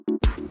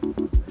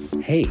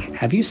Hey,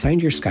 have you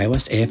signed your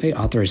SkyWest AFA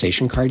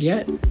authorization card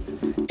yet?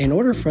 In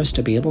order for us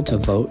to be able to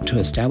vote to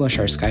establish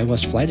our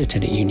SkyWest Flight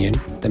Attendant Union,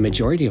 the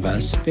majority of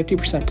us,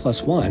 50%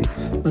 plus one,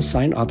 must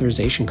sign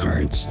authorization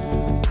cards.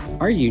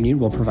 Our union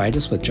will provide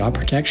us with job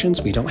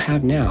protections we don't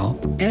have now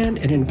and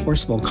an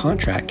enforceable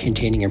contract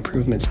containing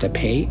improvements to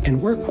pay and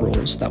work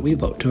rules that we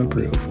vote to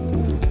approve.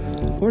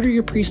 Order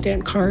your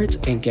pre-stamped cards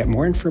and get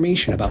more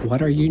information about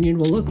what our union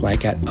will look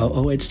like at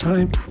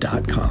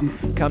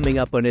ooitstime.com. Coming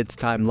up on It's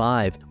Time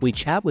Live, we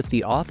chat with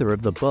the author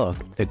of the book,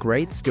 The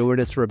Great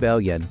Stewardess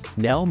Rebellion,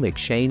 Nell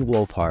McShane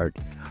Wolfhart.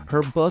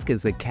 Her book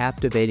is a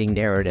captivating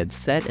narrative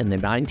set in the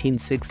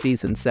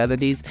 1960s and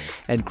 70s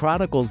and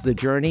chronicles the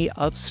journey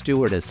of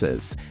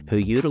stewardesses who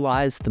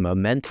utilized the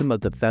momentum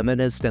of the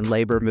feminist and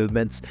labor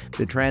movements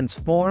to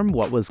transform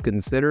what was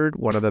considered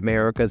one of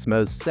America's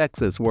most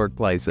sexist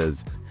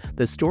workplaces.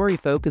 The story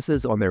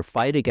focuses on their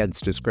fight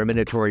against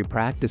discriminatory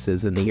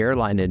practices in the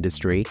airline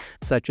industry,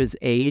 such as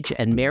age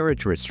and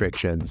marriage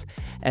restrictions,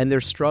 and their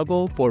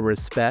struggle for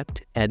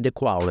respect and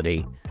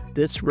equality.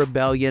 This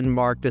rebellion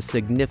marked a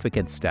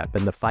significant step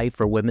in the fight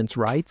for women's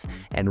rights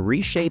and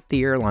reshaped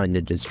the airline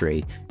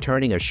industry,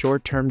 turning a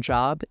short-term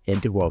job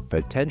into a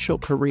potential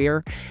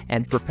career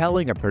and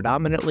propelling a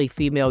predominantly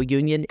female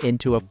union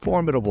into a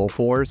formidable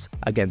force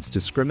against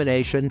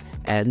discrimination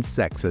and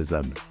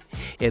sexism.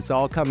 It's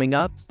all coming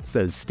up,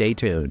 so stay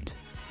tuned.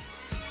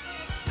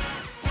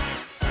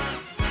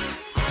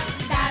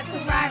 That's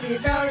why we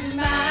voted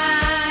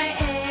my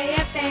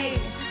AFA.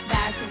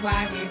 That's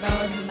why we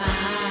voted my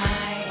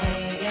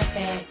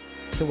AFA.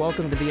 So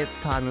welcome to the It's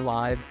Time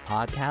Live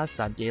podcast.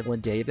 I'm Galen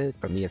David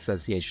from the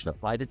Association of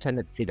Flight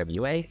Attendants,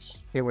 CWA,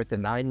 here with the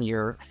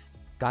 9-year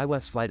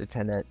SkyWest flight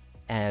attendant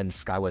and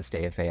SkyWest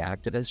AFA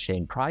activist,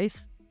 Shane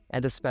Price,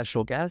 and a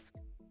special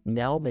guest,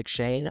 Nell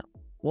McShane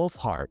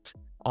Wolfhart,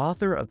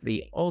 author of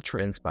the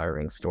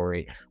ultra-inspiring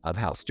story of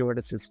how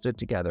stewardesses stood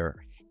together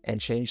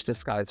and changed the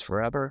skies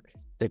forever,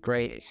 The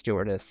Great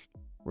Stewardess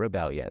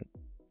Rebellion.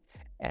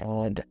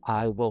 And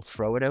I will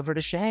throw it over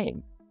to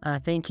Shane.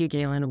 Thank you,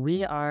 Galen.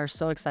 We are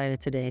so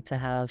excited today to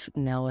have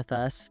Nell with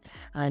us.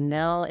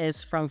 Nell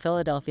is from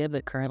Philadelphia,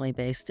 but currently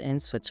based in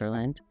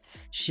Switzerland.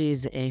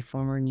 She's a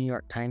former New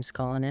York Times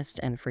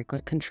columnist and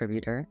frequent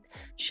contributor.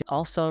 She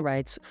also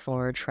writes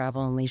for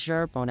Travel and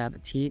Leisure, Bon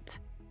Appetit,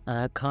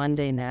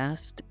 Condé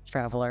Nast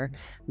Traveler,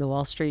 The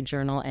Wall Street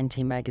Journal, and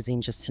Time Magazine,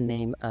 just to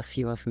name a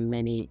few of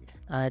many.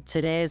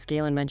 Today, as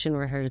Galen mentioned,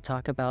 we're here to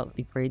talk about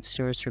The Great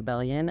Stewardess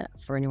Rebellion.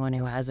 For anyone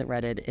who hasn't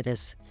read it, it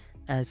is,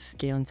 as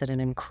Galen said, an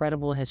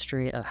incredible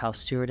history of how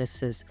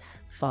stewardesses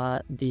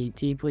fought the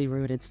deeply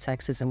rooted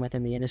sexism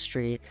within the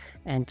industry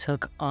and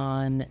took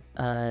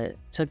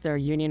their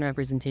union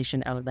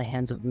representation out of the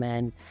hands of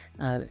men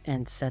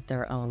and set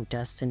their own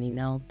destiny.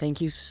 Nell,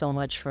 thank you so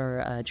much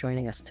for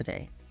joining us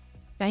today.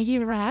 Thank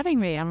you for having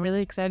me. I'm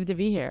really excited to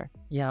be here.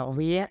 Yeah,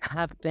 we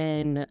have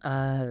been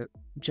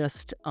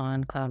just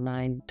on Cloud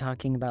 9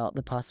 talking about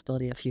the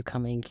possibility of you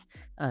coming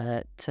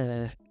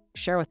to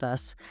share with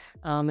us.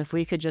 If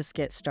we could just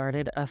get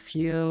started, a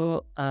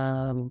few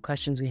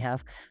questions we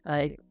have.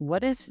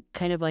 What is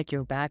kind of like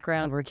your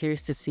background? We're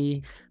curious to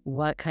see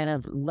what kind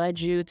of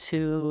led you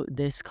to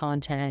this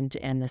content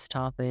and this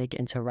topic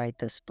and to write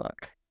this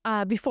book.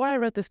 Before I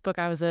wrote this book,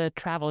 I was a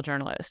travel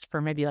journalist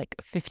for maybe like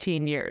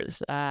 15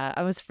 years.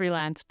 I was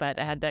freelance, but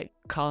I had that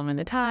column in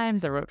the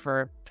Times. I wrote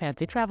for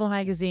fancy travel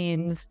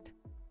magazines.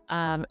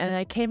 And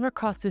I came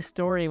across this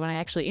story when I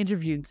actually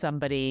interviewed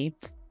somebody.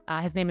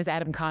 His name is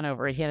Adam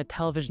Conover. He had a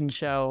television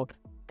show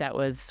that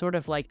was sort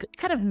of like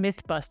kind of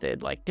myth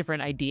busted, like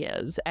different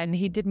ideas. And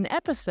he did an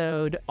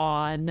episode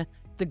on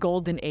the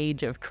golden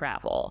age of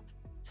travel.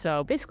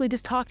 So basically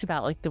just talked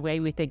about like the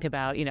way we think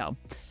about,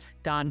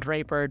 Don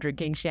Draper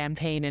drinking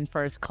champagne in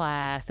first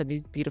class and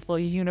these beautiful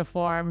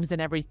uniforms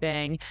and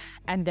everything.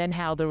 And then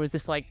how there was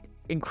this like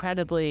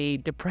incredibly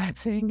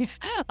depressing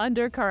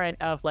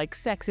undercurrent of like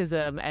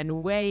sexism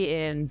and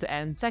weigh-ins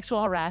and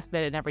sexual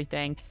harassment and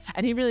everything.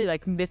 And he really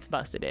like myth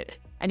busted it.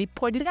 And he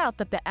pointed out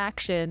that the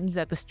actions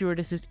that the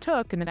stewardesses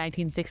took in the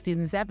 1960s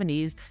and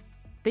 70s,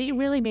 they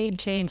really made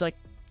change like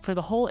for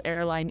the whole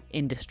airline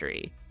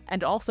industry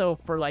and also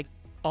for like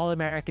all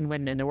American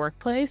women in the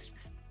workplace.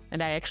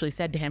 And I actually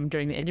said to him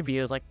during the interview,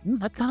 I was like,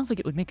 that sounds like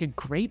it would make a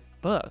great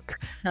book.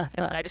 And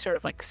I just sort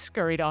of like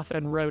scurried off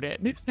and wrote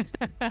it.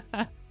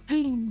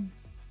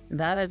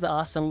 That is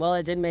awesome. Well,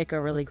 it did make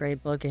a really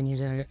great book and you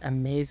did an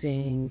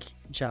amazing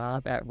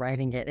job at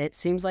writing it. It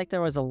seems like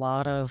there was a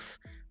lot of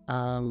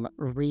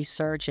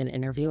research and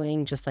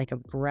interviewing, just like a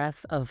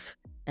breadth of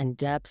and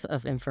depth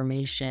of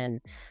information.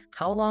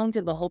 How long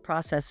did the whole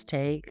process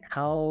take?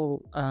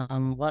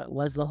 What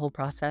was the whole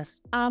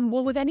process?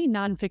 Well, with any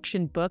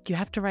nonfiction book, you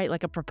have to write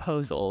like a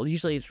proposal.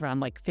 Usually it's around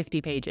like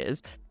 50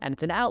 pages and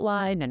it's an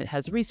outline and it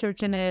has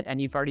research in it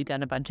and you've already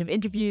done a bunch of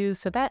interviews.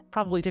 So that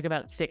probably took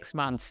about 6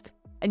 months.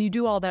 And you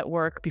do all that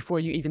work before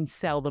you even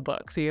sell the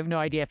book. So you have no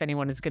idea if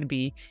anyone is going to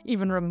be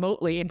even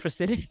remotely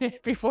interested in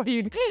it before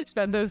you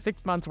spend those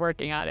 6 months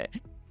working on it.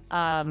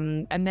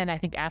 And then I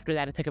think after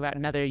that, it took about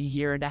another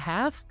year and a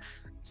half.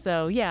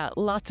 So yeah,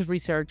 lots of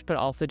research, but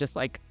also just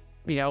like,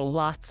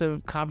 lots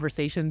of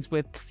conversations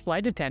with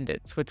flight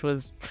attendants, which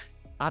was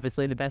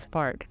obviously the best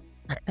part.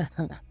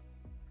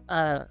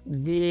 Well,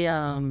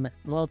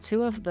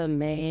 two of the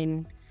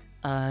main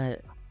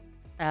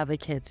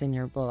advocates in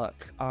your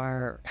book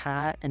are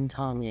Pat and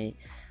Tommy.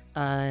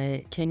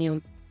 Can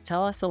you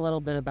tell us a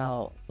little bit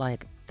about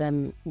like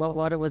them,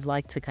 what it was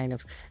like to kind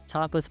of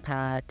talk with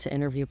Pat, to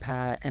interview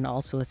Pat, and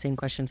also the same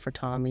question for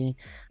Tommy?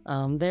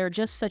 They're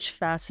just such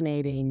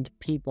fascinating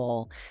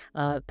people.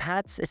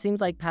 It seems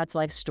like Pat's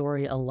life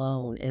story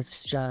alone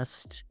is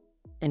just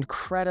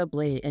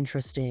incredibly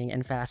interesting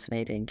and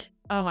fascinating.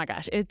 Oh my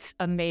gosh, it's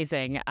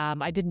amazing.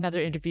 I did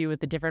another interview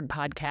with a different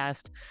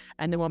podcast,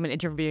 and the woman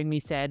interviewing me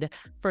said,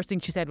 first thing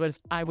she said was,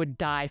 I would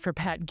die for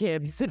Pat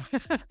Gibbs.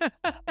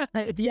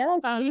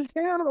 Yes, me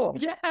too.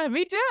 Yeah,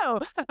 me too.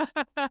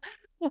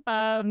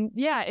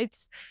 Yeah,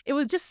 it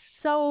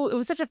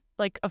was such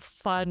a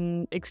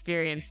fun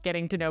experience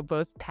getting to know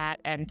both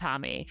Pat and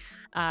Tommy.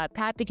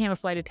 Pat became a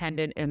flight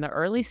attendant in the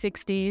early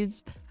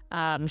 60s.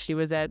 She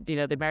was at, the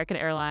American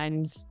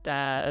Airlines,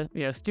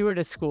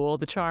 stewardess school,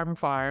 the Charm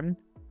Farm.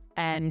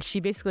 And she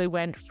basically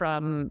went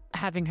from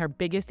having her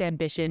biggest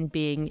ambition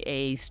being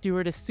a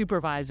stewardess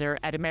supervisor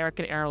at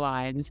American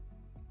Airlines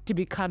to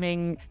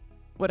becoming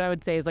what I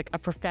would say is like a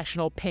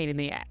professional pain in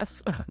the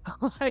ass.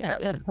 Like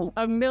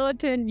a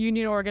militant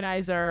union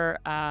organizer,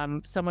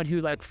 someone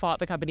who like fought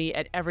the company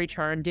at every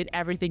turn, did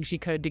everything she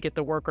could to get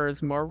the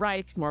workers more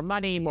rights, more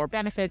money, more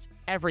benefits,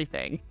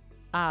 everything.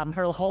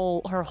 Her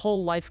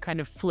whole life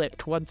kind of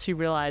flipped once she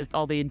realized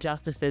all the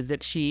injustices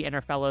that she and her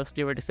fellow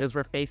stewardesses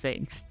were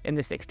facing in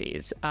the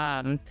 60s.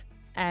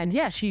 And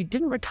yeah, she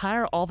didn't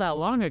retire all that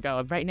long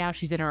ago. Right now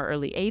she's in her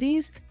early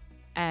 80s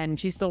and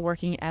she's still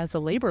working as a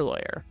labor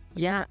lawyer.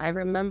 Yeah, I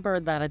remember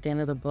that at the end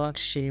of the book,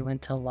 she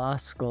went to law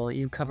school.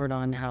 You covered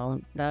on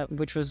how that,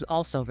 which was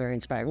also very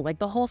inspiring. Like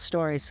the whole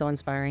story is so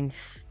inspiring.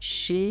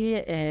 She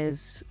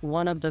is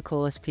one of the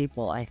coolest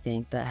people, I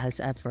think, that has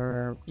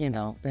ever,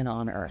 been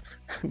on Earth.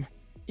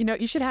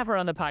 You should have her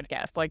on the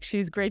podcast. Like,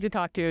 she's great to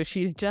talk to.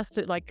 She's just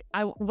like,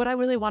 what I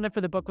really wanted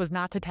for the book was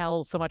not to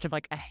tell so much of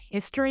like a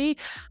history,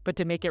 but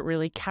to make it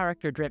really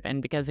character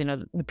driven because,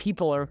 the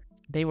people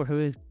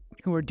who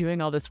were doing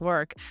all this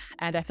work.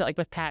 And I feel like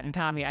with Pat and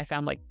Tommy, I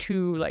found like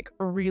two like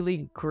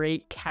really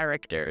great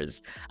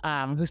characters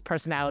whose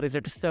personalities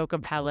are just so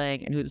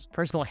compelling and whose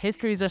personal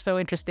histories are so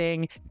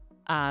interesting.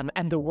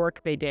 And the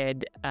work they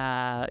did,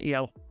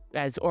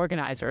 as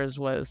organizers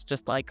was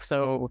just like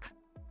so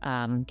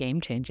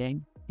game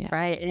changing. Yeah.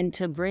 Right. And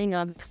to bring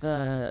up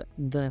the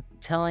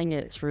telling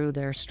it through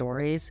their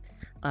stories,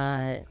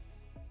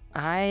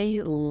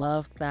 I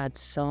loved that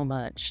so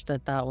much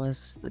that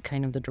was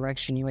kind of the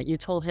direction you went. You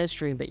told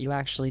history, but you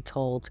actually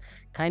told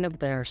kind of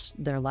their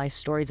life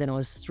stories, and it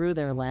was through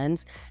their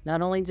lens.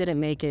 Not only did it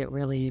make it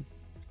really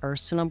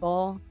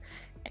personable,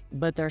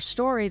 but their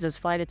stories as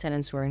flight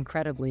attendants were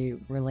incredibly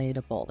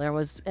relatable. There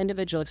was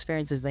individual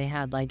experiences they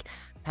had, like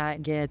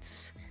Pat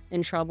gets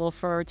in trouble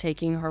for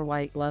taking her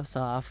white gloves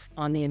off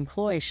on the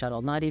employee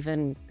shuttle, not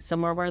even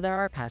somewhere where there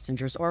are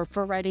passengers, or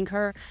for riding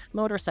her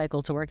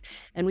motorcycle to work.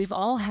 And we've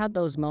all had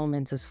those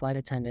moments as flight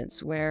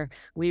attendants where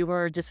we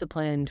were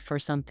disciplined for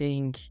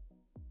something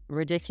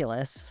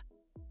ridiculous,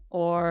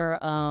 or,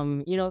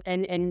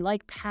 and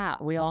like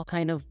Pat, we all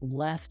kind of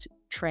left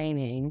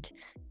training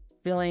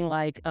feeling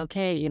like,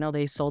 okay,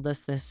 they sold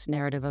us this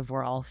narrative of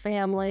we're all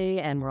family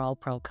and we're all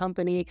pro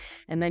company.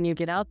 And then you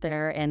get out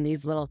there and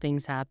these little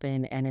things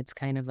happen and it's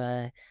kind of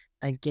a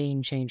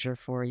game changer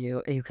for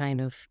you. You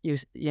kind of,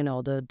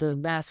 the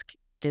mask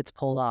gets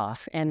pulled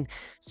off. And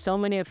so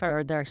many of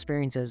their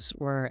experiences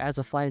were, as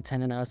a flight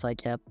attendant, I was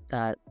like, yep,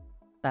 that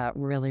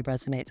really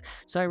resonates.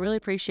 So I really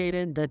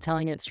appreciated the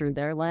telling it through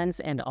their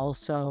lens. And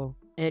also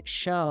it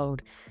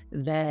showed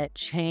that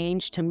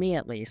change, to me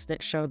at least,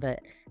 it showed that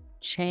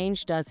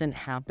change doesn't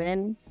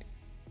happen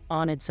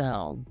on its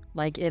own.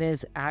 Like, it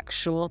is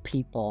actual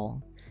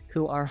people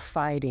who are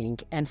fighting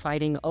and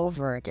fighting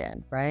over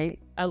again, right?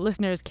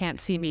 Listeners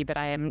can't see me, but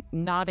I am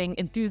nodding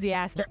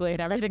enthusiastically at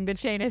everything that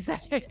Shane is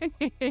saying.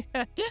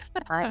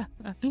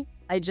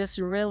 I just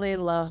really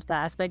love the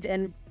aspect.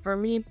 And for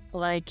me,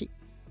 like,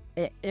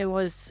 I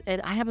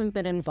haven't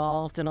been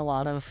involved in a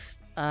lot of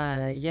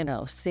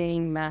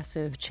seeing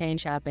massive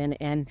change happen,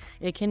 and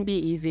it can be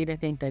easy to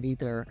think that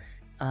either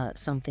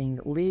something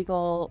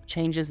legal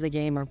changes the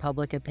game or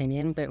public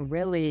opinion, but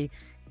really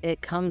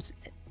it comes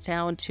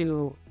down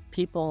to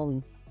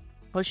people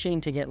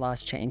pushing to get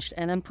laws changed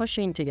and then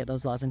pushing to get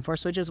those laws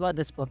enforced, which is what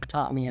this book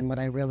taught me and what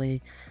I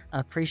really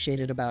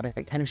appreciated about it.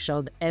 It kind of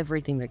showed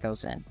everything that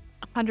goes in.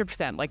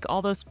 100%. Like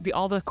all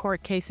the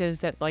court cases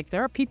that, like,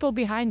 there are people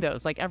behind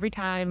those. Like, every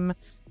time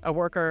a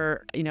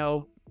worker,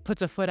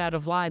 puts a foot out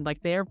of line,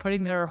 like, they're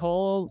putting their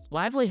whole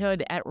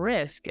livelihood at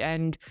risk.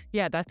 And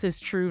yeah, that's as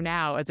true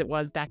now as it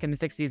was back in the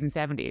 60s and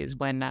 70s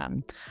when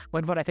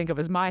what I think of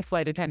as my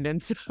flight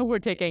attendants were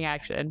taking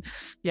action.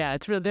 Yeah,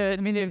 it's really,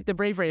 the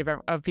bravery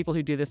of people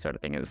who do this sort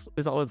of thing is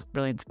always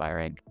really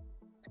inspiring.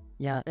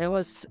 Yeah, it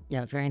was,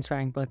 yeah, very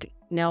inspiring book.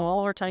 Now,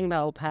 while we're talking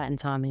about Pat and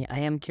Tommy, I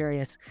am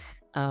curious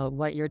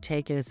what your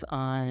take is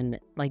on,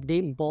 like,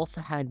 they both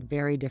had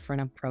very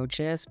different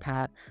approaches.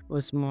 Pat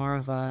was more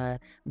of a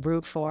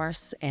brute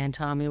force, and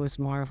Tommy was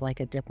more of like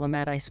a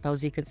diplomat, I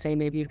suppose you could say.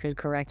 Maybe you could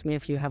correct me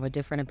if you have a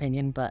different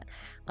opinion, but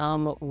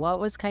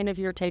what was kind of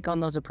your take on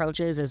those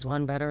approaches? Is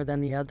one better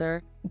than the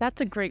other? That's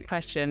a great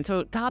question.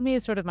 So Tommy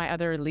is sort of my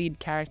other lead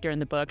character in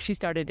the book. She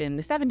started in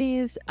the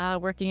 70s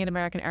working at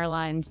American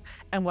Airlines.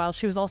 And while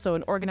she was also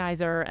an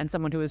organizer and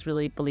someone who was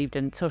really believed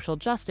in social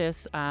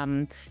justice,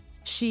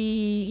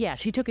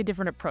 she took a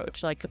different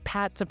approach. Like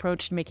Pat's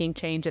approach to making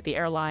change at the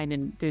airline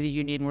and through the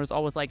union was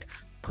always like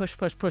push,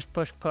 push, push,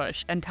 push,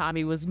 push. And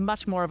Tommy was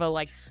much more of a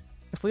like,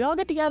 if we all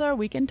get together,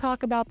 we can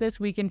talk about this,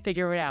 we can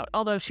figure it out.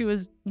 Although she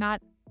was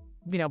not,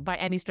 by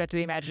any stretch of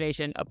the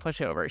imagination, a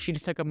pushover. She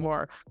just took a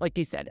more, like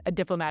you said, a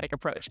diplomatic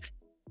approach.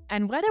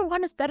 And whether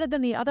one is better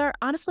than the other,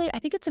 honestly, I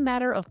think it's a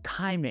matter of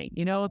timing.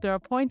 There are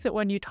points at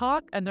when you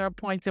talk and there are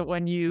points at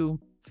when you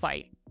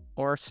fight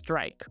or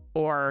strike,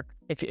 or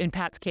if in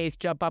Pat's case,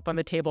 jump up on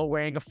the table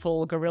wearing a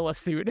full gorilla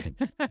suit.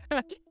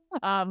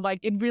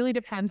 It really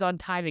depends on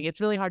timing. It's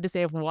really hard to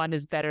say if one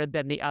is better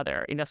than the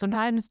other.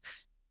 Sometimes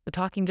the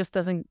talking just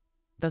doesn't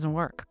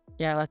work.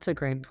 Yeah, that's a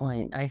great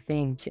point. I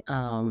think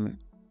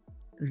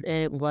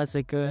it was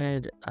a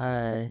good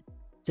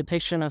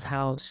depiction of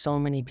how so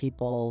many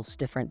people's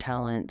different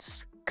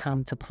talents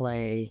come to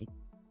play,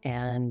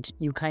 and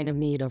you kind of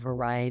need a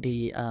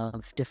variety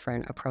of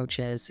different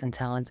approaches and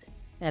talents.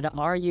 At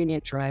our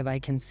union drive, I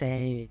can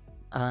say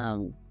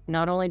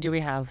not only do we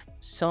have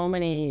so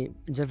many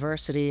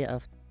diversity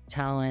of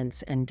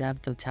talents and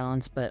depth of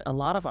talents, but a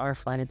lot of our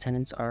flight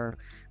attendants are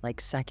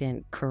like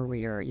second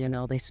career.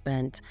 They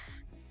spent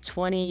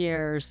 20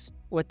 years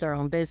with their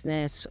own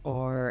business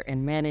or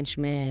in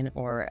management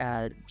or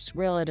as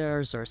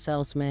realtors or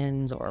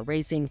salesmen or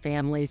raising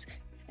families.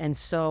 And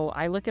so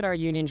I look at our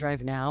union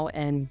drive now,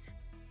 and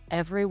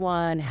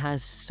everyone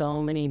has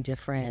so many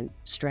different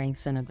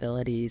strengths and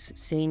abilities.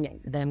 Seeing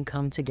them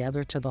come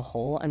together to the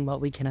whole and what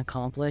we can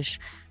accomplish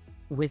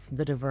with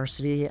the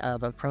diversity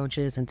of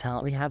approaches and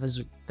talent we have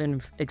has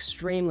been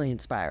extremely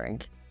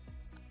inspiring.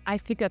 I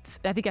think that's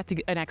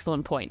an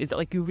excellent point, is that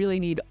like you really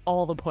need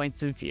all the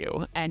points of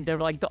view, and they're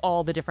like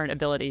all the different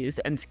abilities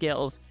and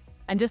skills.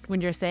 And just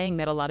when you're saying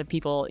that a lot of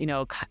people,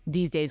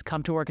 these days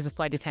come to work as a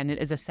flight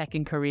attendant as a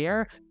second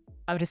career,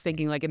 I was just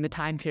thinking, like, in the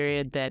time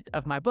period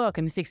of my book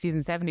in the 60s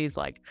and 70s,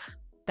 like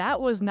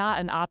that was not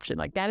an option.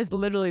 Like that is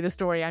literally the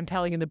story I'm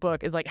telling in the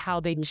book, is like how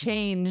they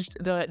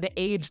changed the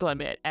age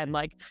limit. And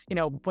like,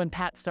 when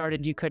Pat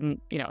started, you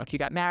couldn't, if you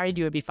got married,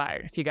 you would be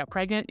fired. If you got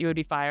pregnant, you would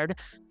be fired.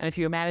 And if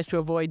you managed to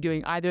avoid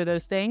doing either of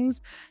those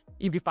things,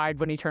 you'd be fired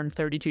when you turned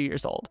 32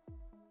 years old.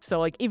 So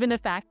like even the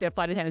fact that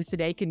flight attendants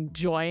today can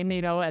join,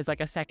 as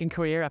like a second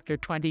career after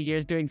 20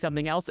 years doing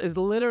something else is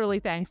literally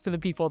thanks to the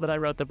people that I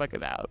wrote the book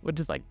about, which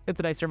is like,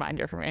 it's a nice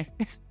reminder for me.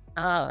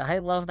 Oh, I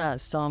love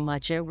that so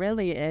much. It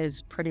really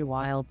is pretty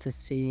wild to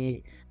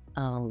see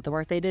the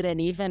work they did. And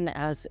even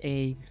as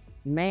a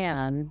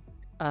man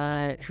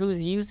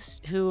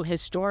who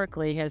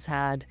historically has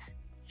had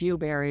few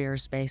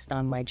barriers based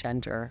on my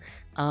gender,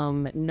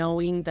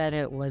 knowing that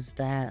it was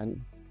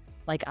them,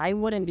 like I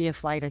wouldn't be a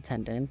flight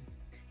attendant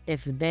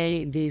if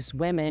these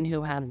women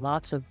who had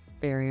lots of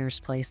barriers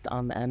placed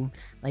on them,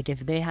 like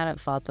if they hadn't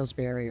fought those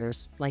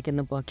barriers. Like in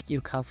the book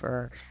you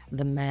cover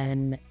the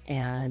men,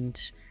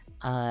 and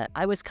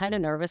I was kind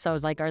of nervous. I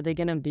was like, are they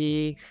going to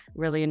be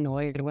really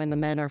annoyed when the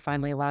men are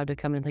finally allowed to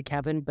come into the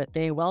cabin? But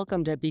they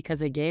welcomed it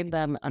because it gave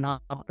them an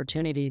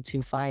opportunity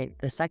to fight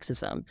the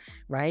sexism,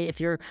 right? If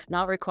you're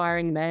not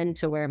requiring men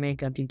to wear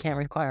makeup, you can't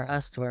require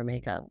us to wear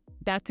makeup.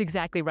 That's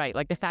exactly right.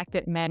 Like the fact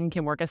that men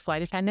can work as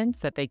flight attendants,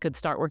 that they could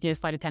start working as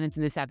flight attendants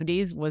in the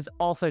 70s was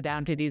also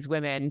down to these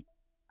women,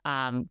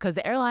 because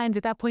the airlines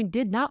at that point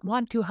did not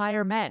want to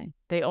hire men.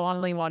 They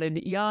only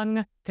wanted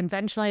young,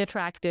 conventionally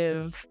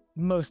attractive,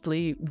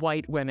 mostly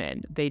white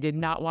women. They did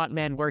not want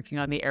men working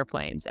on the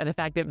airplanes. And the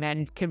fact that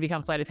men can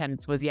become flight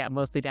attendants was,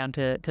 mostly down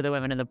to the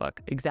women in the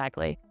book.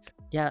 Exactly.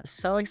 Yeah,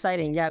 so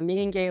exciting. Yeah,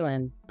 me and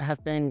Galen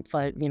have been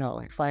flight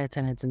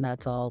attendants, and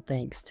that's all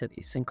thanks to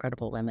these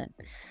incredible women.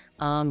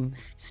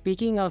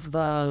 Speaking of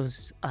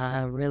those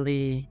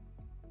really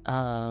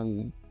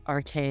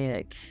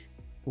archaic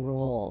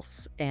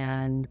rules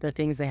and the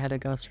things they had to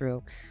go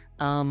through,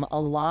 a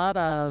lot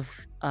of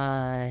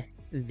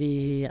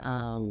the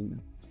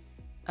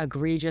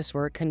egregious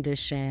work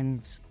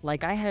conditions,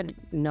 like I had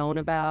known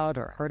about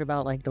or heard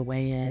about, like the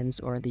weigh-ins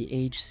or the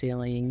age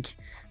ceiling.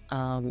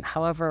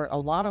 However, a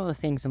lot of the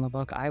things in the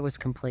book I was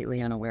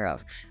completely unaware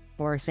of.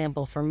 For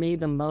example, for me,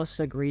 the most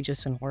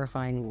egregious and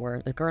horrifying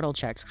were the girdle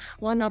checks.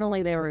 One, not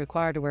only they were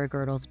required to wear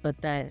girdles,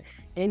 but that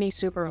any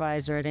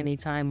supervisor at any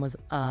time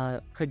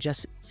could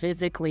just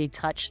physically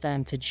touch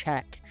them to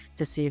check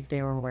to see if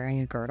they were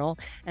wearing a girdle.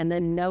 And the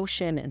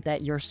notion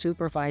that your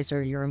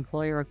supervisor, your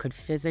employer, could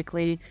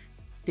physically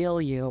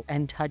feel you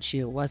and touch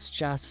you was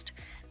just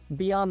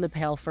beyond the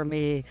pale for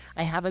me.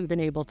 I haven't been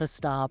able to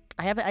stop.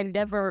 I've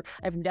never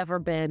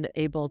been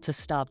able to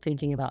stop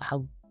thinking about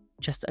how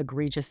just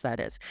egregious that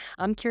is.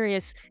 I'm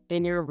curious,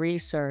 in your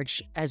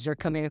research, as you're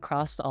coming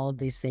across all of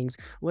these things,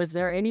 was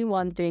there any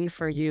one thing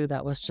for you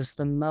that was just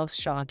the most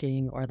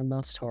shocking or the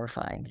most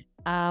horrifying?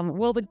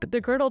 Well,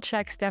 the girdle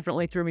checks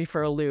definitely threw me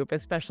for a loop,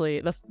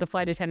 especially the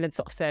flight attendants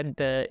said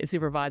the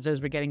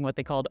supervisors were getting what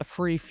they called a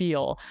free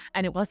feel.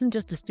 And it wasn't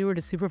just the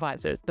stewardess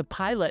supervisors. The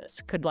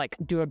pilots could like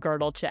do a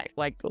girdle check,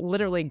 like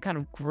literally kind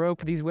of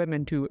grope these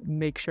women to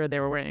make sure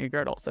they were wearing a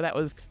girdle. So that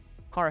was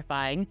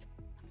horrifying.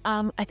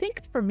 I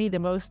think for me, the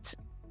most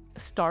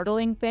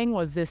startling thing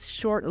was this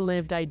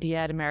short-lived idea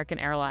at American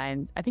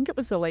Airlines. I think it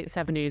was the late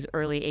 70s,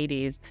 early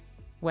 80s,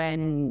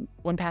 when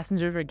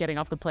passengers were getting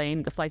off the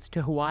plane, the flights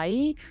to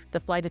Hawaii, the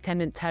flight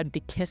attendants had to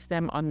kiss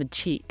them on the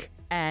cheek.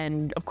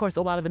 And of course,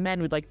 a lot of the men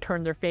would like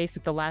turn their face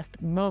at the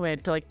last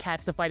moment to like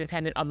catch the flight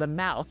attendant on the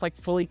mouth, like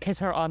fully kiss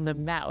her on the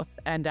mouth.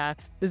 And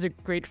there's a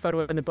great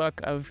photo in the book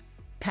of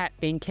Pat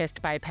being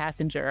kissed by a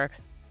passenger,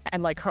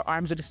 and like her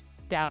arms are just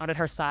down at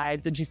her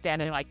sides and she's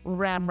standing like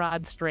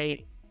ramrod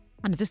straight.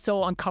 And it's just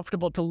so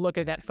uncomfortable to look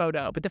at that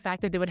photo. But the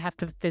fact that they would have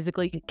to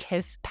physically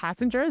kiss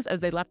passengers as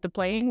they left the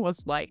plane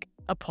was like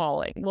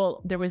appalling.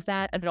 Well, there was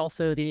that, and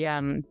also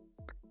the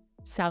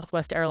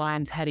Southwest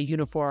Airlines had a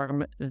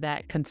uniform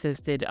that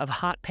consisted of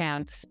hot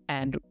pants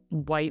and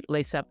white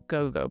lace-up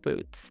go-go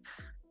boots.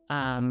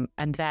 And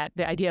that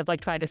the idea of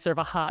like trying to serve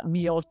a hot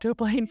meal to a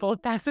plane full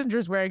of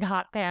passengers wearing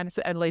hot pants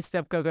and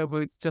laced-up go-go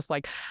boots, just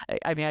like,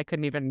 I mean, I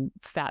couldn't even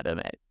fathom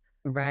it.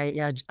 Right.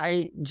 Yeah.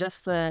 I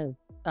just the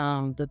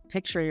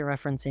picture you're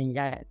referencing.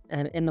 Yeah.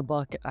 And in the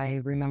book,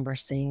 I remember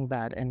seeing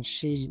that, and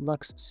she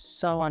looks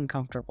so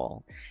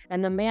uncomfortable.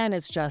 And the man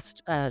is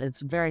just,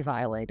 it's very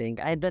violating.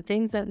 The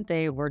things that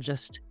they were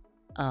just,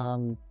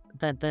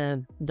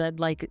 that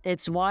like,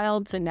 it's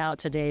wild to now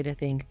today to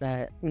think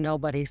that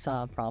nobody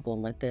saw a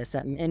problem with this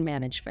in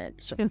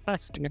management. So, you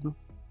know.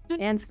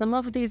 And some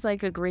of these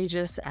like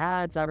egregious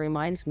ads, that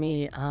reminds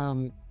me,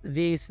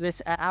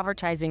 this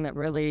advertising that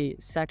really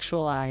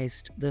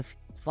sexualized the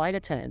flight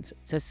attendants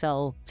to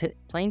sell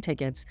plane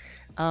tickets.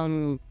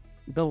 The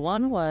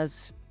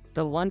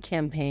one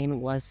campaign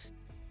was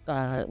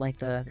like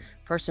the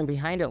person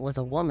behind it was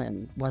a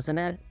woman, wasn't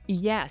it?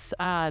 Yes,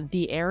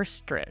 the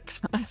Airstrip,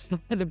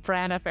 the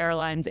Braniff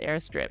Airlines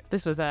Airstrip.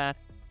 This was an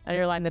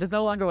airline that is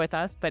no longer with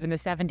us, but in the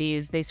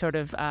 70s, they sort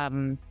of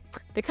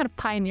they kind of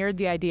pioneered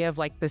the idea of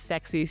like the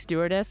sexy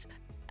stewardess,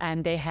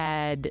 and they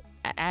had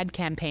ad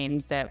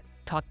campaigns that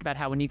talked about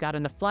how when you got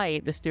on the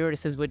flight, the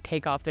stewardesses would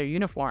take off their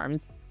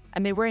uniforms,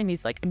 and they were wearing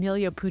these like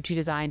Emilio Pucci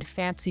designed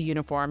fancy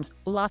uniforms,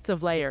 lots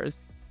of layers.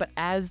 But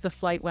as the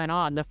flight went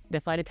on, the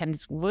flight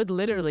attendants would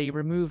literally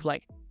remove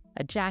like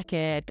a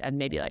jacket and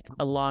maybe like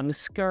a long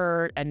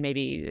skirt and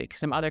maybe like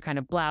some other kind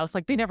of blouse.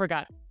 Like they never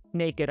got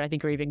naked, I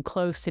think, or even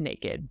close to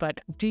naked, but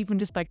even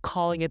just by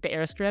calling it the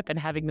Airstrip and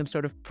having them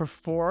sort of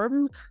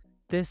perform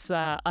this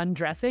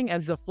undressing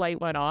as the flight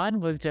went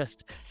on was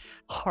just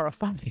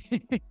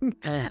horrifying.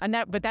 And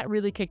that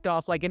really kicked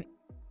off like an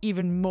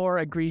even more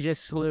egregious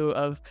slew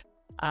of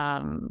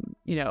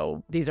you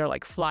know, these are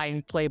like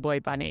flying Playboy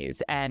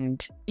bunnies.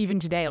 And even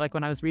today, like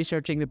when I was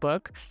researching the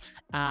book,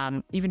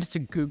 even just to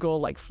Google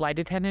like flight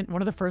attendant,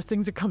 one of the first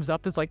things that comes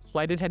up is like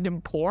flight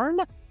attendant porn.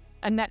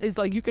 And that is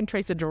like, you can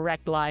trace a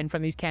direct line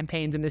from these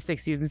campaigns in the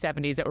 60s and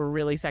 70s that were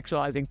really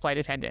sexualizing flight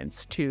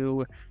attendants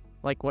to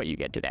like what you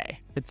get today.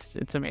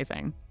 It's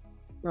amazing.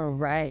 Oh,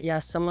 right. Yeah.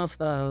 Some of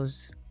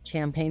those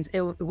campaigns,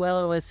 it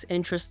was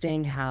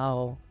interesting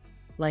how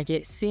like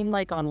it seemed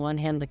like on one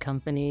hand, the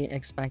company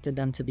expected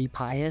them to be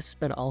pious,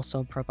 but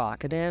also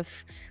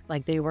provocative.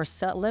 Like they were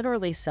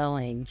literally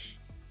selling,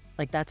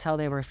 like that's how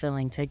they were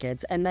filling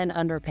tickets and then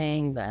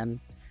underpaying them.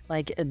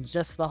 Like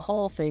just the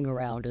whole thing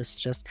around is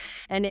just,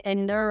 and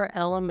there are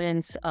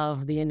elements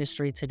of the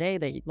industry today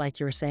that, like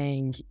you're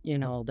saying, you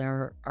know,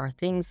 there are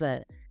things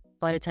that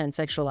flight attendants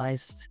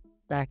sexualized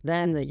back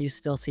then that you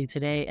still see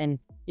today. And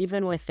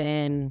even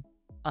within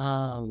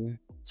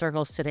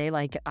circles today,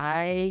 like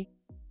I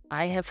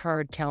have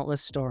heard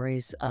countless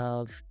stories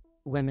of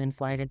women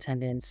flight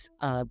attendants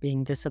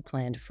being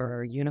disciplined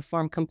for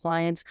uniform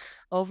compliance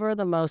over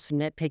the most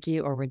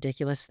nitpicky or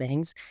ridiculous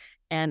things.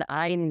 And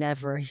I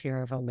never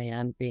hear of a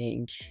man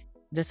being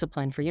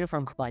disciplined for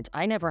uniform compliance.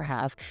 I never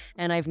have.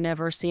 And I've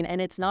never seen,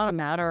 and it's not a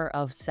matter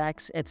of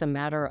sex. It's a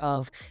matter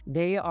of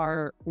they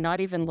are not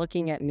even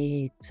looking at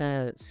me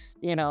to,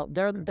 you know,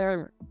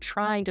 they're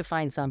trying to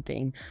find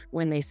something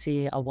when they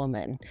see a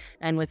woman.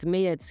 And with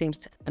me, it seems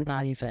to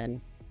not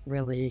even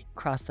really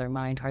cross their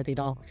mind hardly at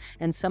all.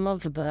 And some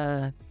of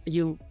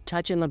you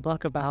touch in the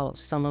book about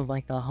some of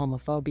like the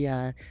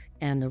homophobia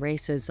and the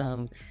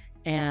racism.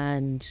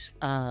 And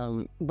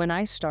when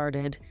I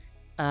started,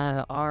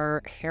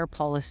 our hair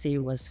policy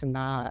was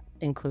not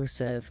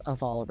inclusive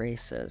of all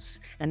races.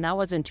 And that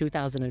was in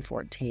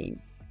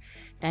 2014.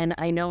 And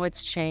I know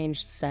it's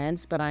changed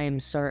since, but I am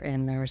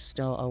certain there's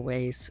still a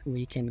ways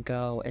we can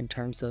go in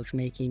terms of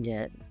making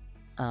it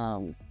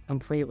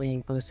completely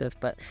inclusive.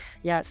 But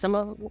yeah,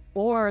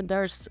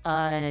 there's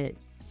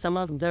some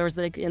of there's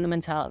like in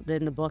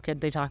the book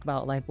they talk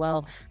about like,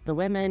 well, the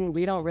women,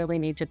 we don't really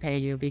need to pay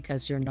you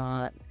because you're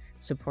not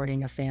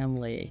supporting a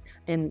family,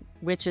 and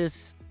which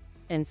is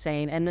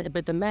insane.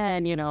 But the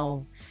men,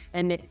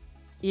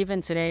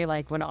 even today,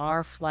 like when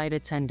our flight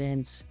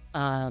attendants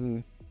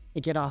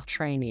get off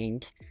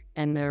training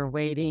and they're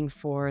waiting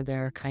for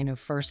their kind of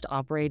first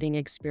operating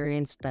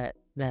experience that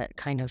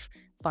kind of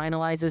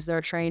finalizes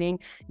their training,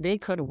 they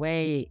could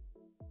wait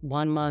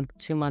 1 month,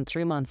 2 months,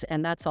 3 months,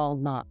 and that's all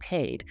not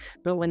paid.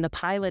 But when the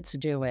pilots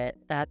do it,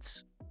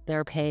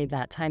 they're paid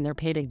that time. They're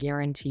paid a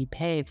guaranteed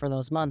pay for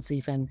those months,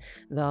 even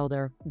though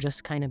they're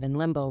just kind of in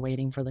limbo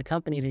waiting for the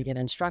company to get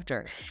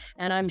instructor.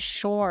 And I'm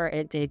sure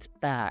it dates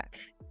back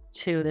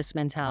to this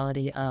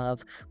mentality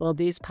of, well,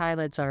 these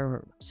pilots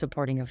are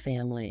supporting a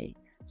family,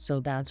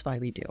 so that's why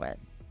we do it.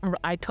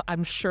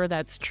 I'm sure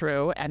that's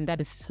true, and that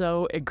is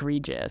so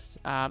egregious.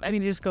 I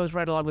mean, it just goes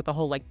right along with the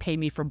whole like "pay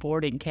me for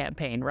boarding"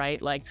 campaign,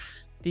 right? Like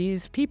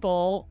these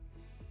people,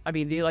 I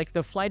mean,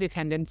 the flight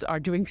attendants are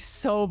doing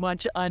so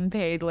much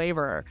unpaid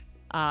labor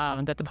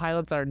that the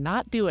pilots are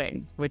not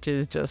doing, which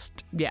is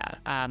just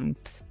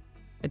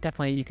it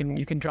definitely you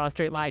can draw a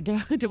straight line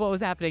to what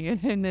was happening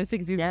in the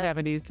 60s and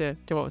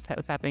 70s to what's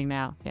happening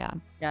now.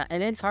 Yeah,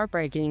 and it's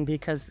heartbreaking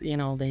because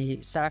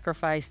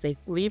they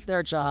leave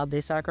their job,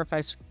 they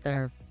sacrifice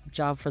their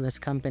job for this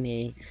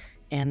company,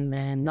 and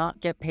then not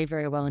get paid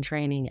very well in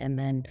training. And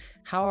then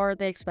how are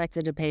they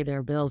expected to pay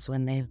their bills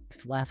when they've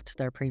left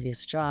their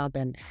previous job?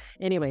 And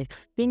anyway,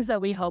 things that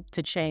we hope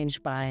to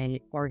change by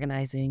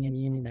organizing and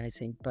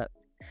unionizing. But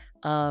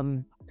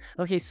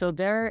okay, so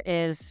there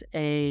is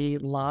a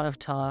lot of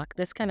talk.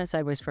 This kind of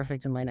segues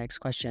perfect in my next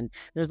question.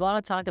 There's a lot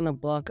of talk in the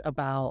book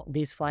about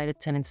these flight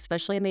attendants,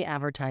 especially in the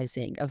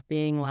advertising, of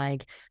being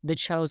like the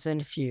chosen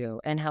few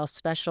and how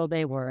special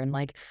they were. And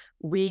like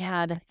we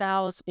had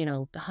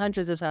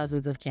hundreds of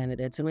thousands of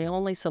candidates, and we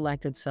only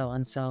selected so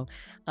and so.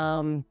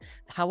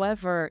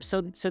 However,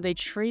 so they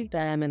treat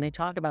them and they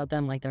talk about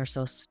them like they're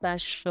so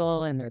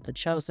special and they're the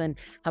chosen.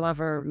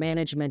 However,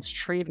 management's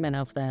treatment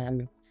of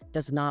them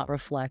does not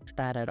reflect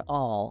that at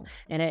all.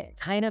 And it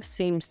kind of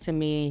seems to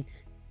me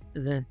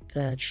the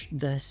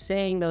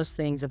saying those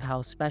things of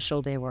how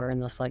special they were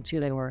and the select who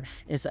they were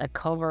is a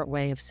covert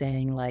way of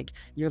saying like,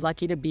 you're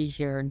lucky to be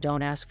here,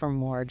 don't ask for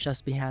more,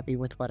 just be happy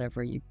with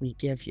whatever we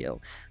give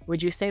you.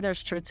 Would you say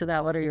there's truth to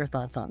that? What are your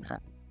thoughts on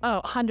that? Oh,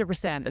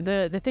 100%.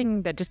 The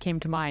thing that just came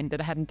to mind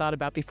that I hadn't thought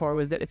about before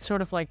was that it's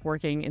sort of like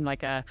working in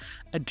like a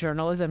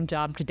journalism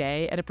job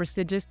today at a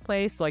prestigious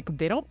place. Like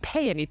they don't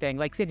pay anything,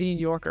 like say the New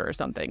Yorker or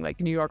something. Like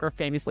the New Yorker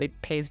famously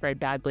pays very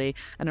badly,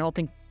 and I don't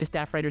think the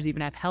staff writers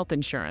even have health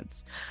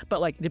insurance. But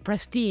like the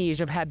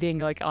prestige of being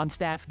like on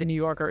staff at the New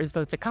Yorker is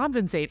supposed to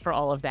compensate for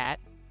all of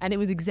that. And it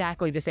was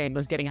exactly the same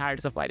as getting hired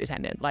as a flight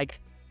attendant. Like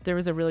there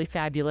was a really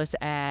fabulous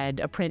ad,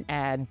 a print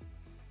ad.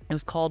 It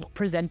was called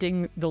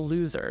 "Presenting the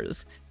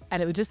Losers."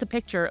 And it was just a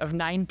picture of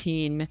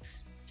 19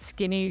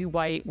 skinny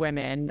white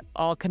women,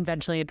 all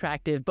conventionally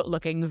attractive, but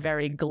looking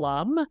very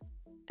glum.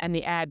 And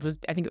the ad was,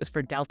 I think it was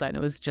for Delta, and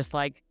it was just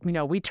like,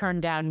 we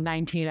turned down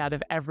 19 out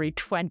of every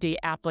 20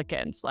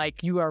 applicants.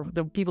 Like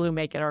the people who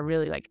make it are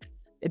really like,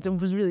 it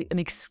was really an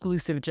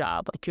exclusive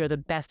job. Like you're the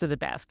best of the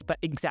best. But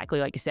exactly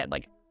like you said,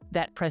 like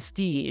that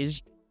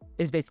prestige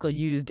is basically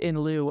used in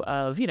lieu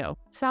of,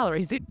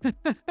 salaries,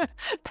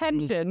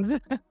 pensions,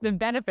 the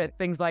benefits,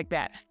 things like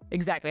that.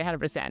 Exactly,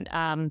 100%.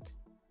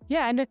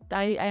 And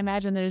I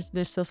imagine there's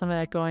still some of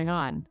that going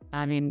on.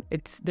 I mean,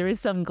 there is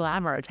some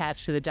glamour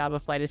attached to the job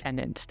of flight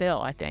attendant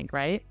still, I think,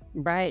 right?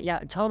 Right, yeah,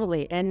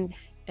 totally. And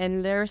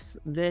there's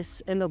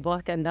this in the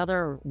book,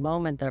 another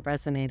moment that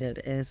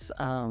resonated is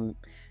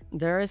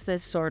there is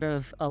this sort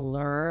of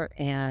allure,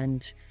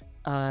 and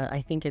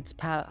I think it's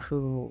Pat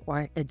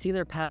or it's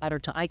either Pat or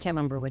Tom, I can't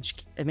remember which,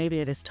 maybe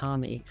it is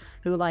Tommy,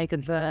 who like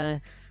the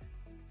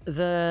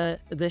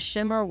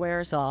shimmer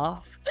wears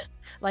off.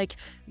 like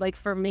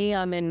for me,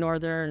 I'm in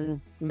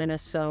northern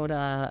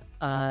Minnesota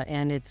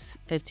and it's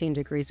 15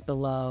 degrees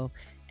below,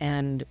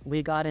 and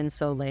we got in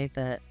so late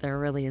that there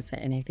really isn't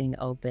anything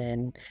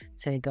open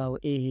to go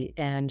eat.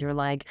 And you're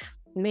like,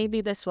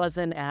 maybe this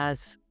wasn't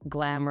as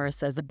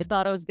glamorous as I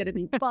thought it was going to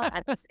be, but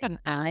at the same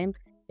time,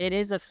 it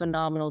is a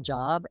phenomenal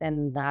job,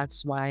 and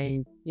that's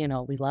why,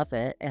 we love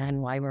it and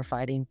why we're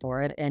fighting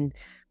for it. And,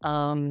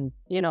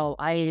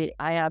 I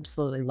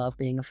absolutely love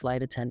being a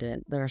flight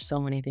attendant. There are so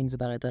many things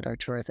about it that are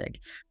terrific.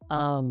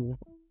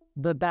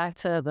 But back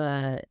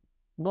to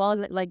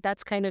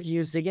that's kind of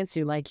used against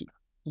you, like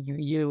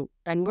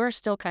and we're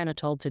still kind of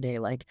told today,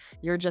 like,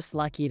 you're just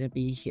lucky to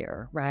be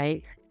here,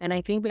 right? And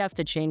I think we have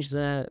to change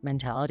the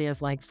mentality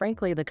of like,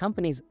 frankly,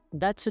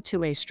 that's a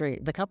two-way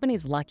street. The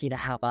company's lucky to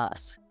have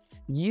us.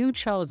 You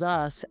chose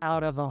us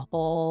out of a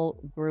whole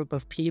group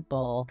of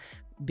people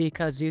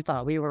because you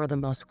thought we were the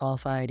most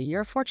qualified.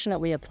 You're fortunate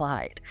we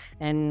applied,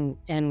 and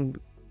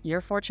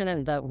you're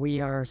fortunate that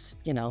we are,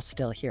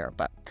 still here.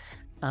 But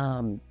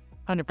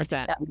 100%.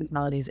 That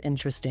mentality is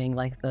interesting.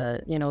 Like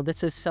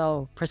this is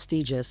so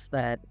prestigious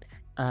that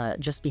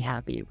just be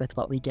happy with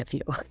what we give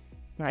you.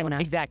 Right.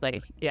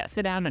 Exactly. Yeah.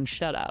 Sit down and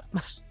shut up.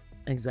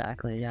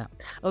 Exactly. Yeah.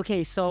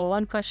 Okay. So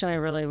one question I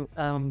really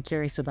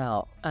curious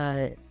about.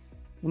 A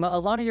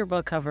lot of your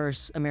book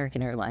covers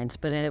American Airlines,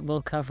 but it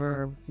will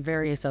cover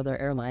various other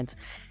airlines.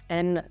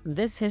 And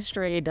this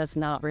history does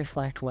not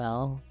reflect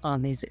well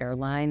on these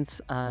airlines,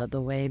 the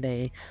way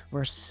they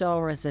were so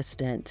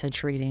resistant to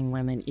treating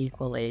women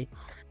equally.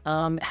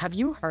 Have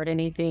you heard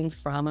anything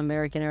from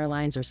American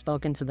Airlines or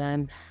spoken to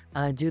them?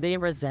 Do they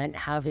resent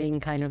having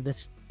kind of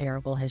this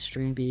terrible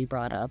history be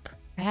brought up?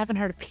 I haven't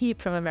heard a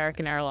peep from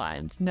American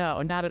Airlines.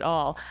 No, not at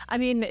all. I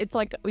mean, it's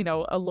like,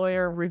 a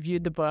lawyer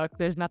reviewed the book.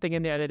 There's nothing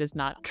in there that is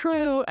not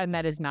true. And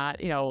that is not,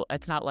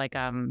 it's not like,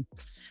 a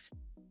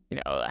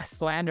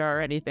slander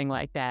or anything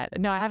like that.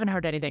 No, I haven't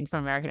heard anything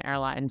from American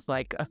Airlines.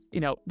 Like,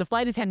 the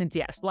flight attendants,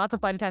 yes. Lots of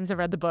flight attendants have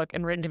read the book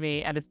and written to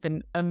me, and it's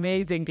been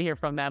amazing to hear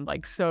from them.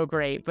 Like, so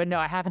great. But no,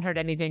 I haven't heard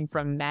anything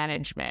from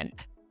management.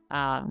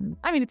 I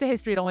mean, it's a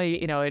history. It only,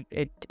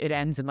 it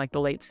ends in like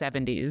the late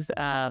 70s.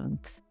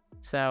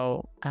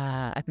 So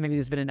I think maybe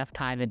there's been enough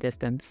time and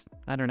distance.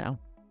 I don't know.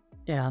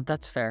 Yeah,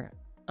 that's fair.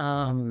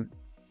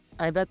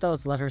 I bet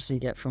those letters you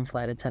get from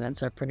flight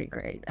attendants are pretty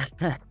great.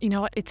 You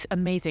know what? It's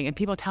amazing. And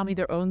people tell me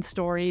their own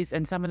stories,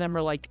 and some of them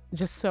are like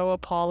just so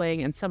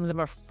appalling, and some of them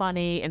are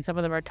funny, and some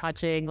of them are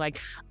touching. Like,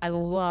 I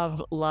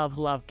love, love,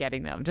 love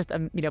getting them. Just,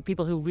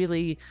 people who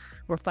really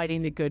were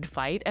fighting the good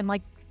fight. And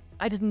like,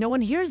 no one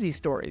hears these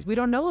stories. We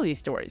don't know these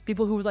stories.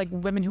 People who like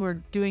women who are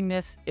doing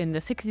this in the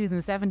 60s and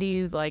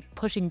 70s, like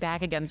pushing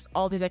back against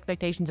all these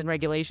expectations and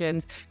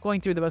regulations, going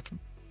through the most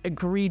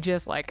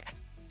egregious, like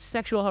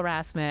sexual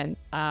harassment.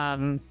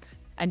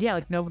 And yeah,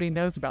 like nobody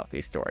knows about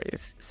these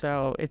stories.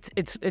 So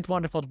it's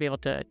wonderful to be able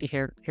to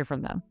hear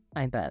from them.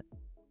 I bet.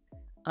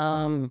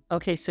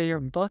 Okay, so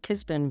your book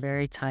has been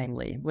very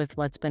timely with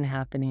what's been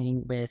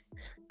happening with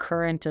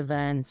current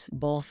events,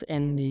 both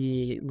in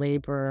the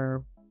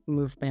labor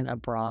movement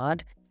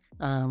abroad.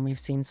 We've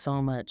seen so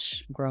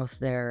much growth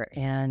there,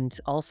 and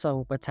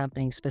also what's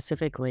happening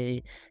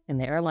specifically in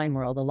the airline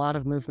world, a lot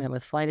of movement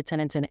with flight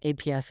attendants and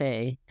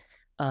APFA,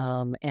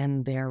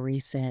 and their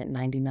recent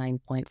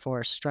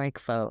 99.4 strike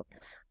vote.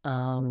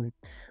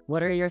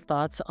 What are your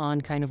thoughts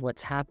on kind of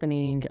what's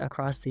happening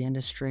across the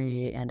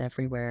industry and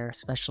everywhere,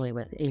 especially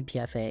with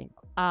APFA?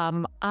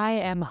 I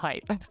am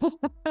hype.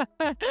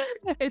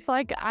 It's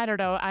like, I don't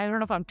know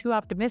if I'm too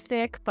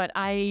optimistic, but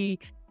I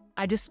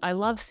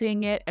love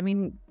seeing it. I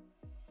mean,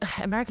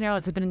 American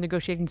Airlines has been in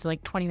negotiations in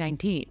like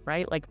 2019,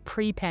 right? Like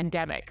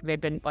pre-pandemic,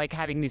 they've been like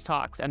having these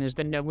talks, and there's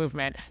been no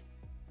movement.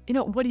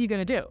 What are you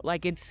going to do?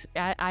 Like,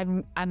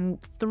 I'm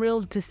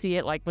thrilled to see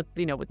it, like with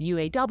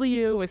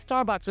UAW, with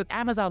Starbucks, with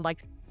Amazon,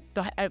 like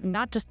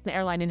not just the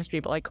airline industry,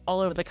 but like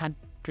all over the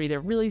country. There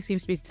really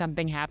seems to be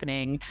something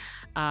happening.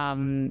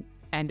 And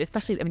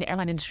especially, I mean, the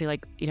airline industry,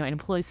 like, it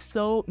employs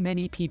so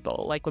many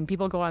people. Like when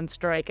people go on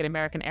strike at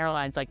American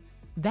Airlines, like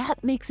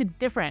that makes a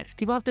difference.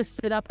 People have to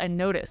sit up and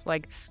notice.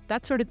 Like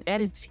that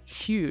is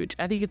huge.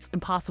 I think it's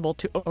impossible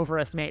to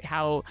overestimate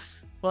how,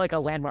 like a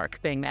landmark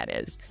thing that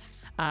is.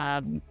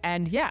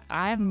 And yeah,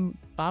 I'm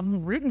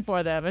rooting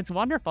for them. It's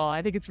wonderful.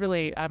 I think it's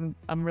really, I'm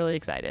really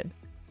excited.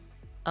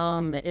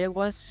 It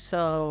was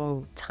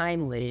so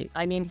timely.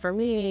 I mean, for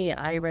me,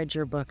 I read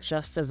your book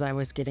just as I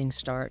was getting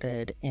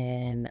started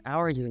in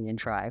our union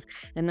drive.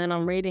 And then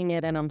I'm reading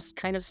it and I'm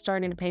kind of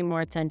starting to pay more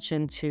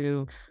attention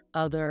to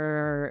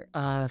other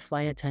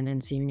flight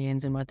attendants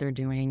unions and what they're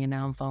doing. And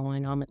now I'm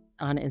following on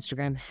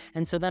Instagram.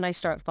 And so then I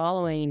start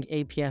following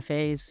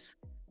APFA's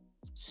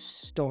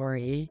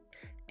story.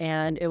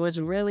 And it was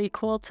really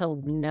cool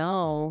to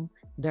know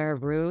their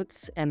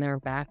roots and their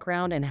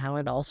background and how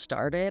it all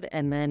started,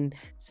 and then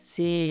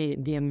see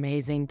the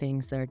amazing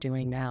things they're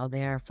doing now.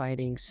 They are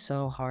fighting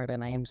so hard,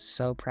 and I am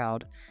so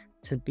proud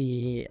to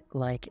be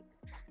like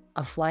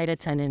a flight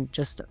attendant,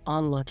 just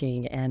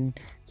onlooking and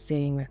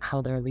seeing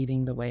how they're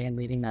leading the way and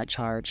leading that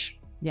charge.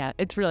 Yeah,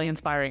 it's really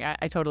inspiring.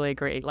 I totally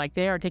agree. Like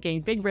they are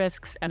taking big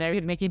risks and they're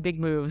making big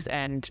moves,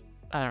 and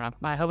I don't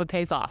know, I hope it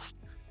pays off.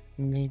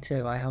 Me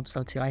too. I hope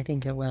so too. I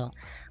think it will.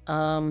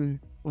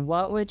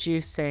 What would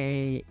you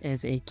say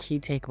is a key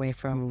takeaway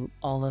from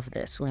all of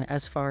this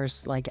as far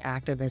as like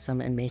activism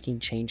and making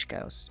change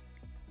goes?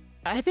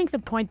 I think the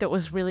point that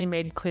was really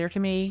made clear to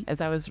me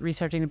as I was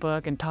researching the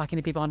book and talking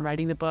to people and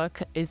writing the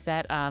book is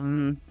that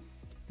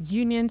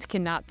unions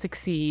cannot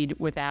succeed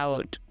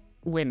without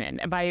women.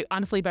 And by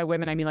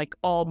women, I mean like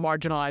all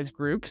marginalized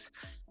groups.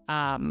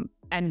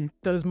 And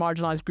those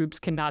marginalized groups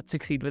cannot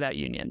succeed without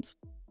unions.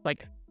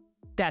 Like,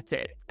 that's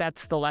it.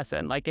 That's the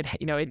lesson. Like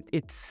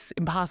it's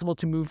impossible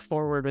to move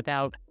forward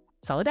without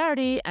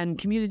solidarity and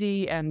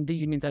community, and the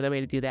unions are the way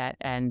to do that.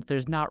 And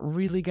there's not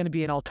really going to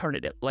be an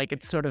alternative. Like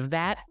it's sort of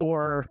that,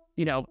 or,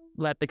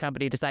 let the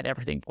company decide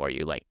everything for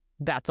you. Like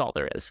that's all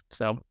there is.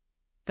 So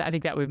I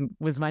think that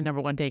was my number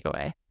one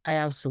takeaway. I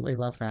absolutely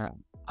love that.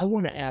 I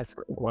want to ask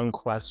one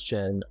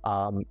question,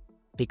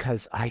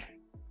 because I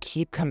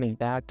keep coming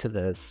back to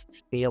this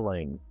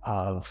feeling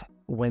of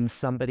when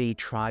somebody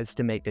tries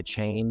to make a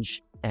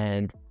change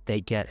and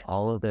they get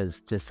all of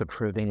those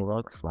disapproving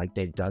looks like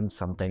they've done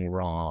something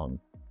wrong.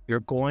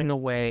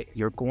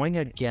 you're going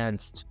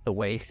against the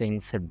way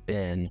things have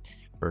been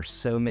for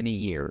so many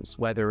years,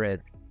 whether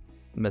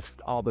it's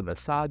all the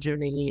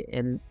misogyny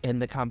in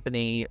the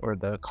company or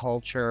the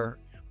culture,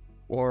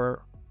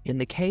 or in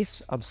the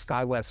case of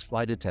SkyWest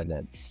flight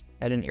attendants,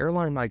 at an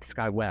airline like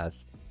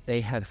SkyWest,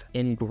 they have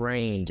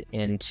ingrained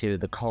into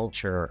the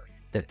culture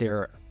that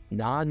they're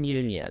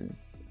non-union,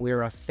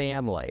 we're a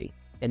family.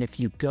 And if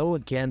you go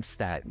against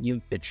that,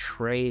 you've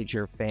betrayed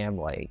your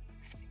family.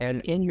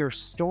 And in your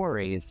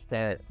stories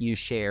that you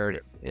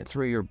shared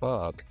through your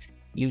book,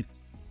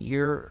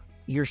 you're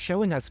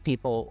showing us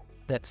people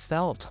that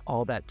felt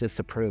all that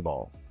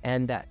disapproval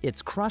and that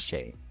it's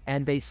crushing,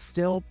 and they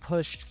still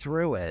pushed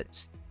through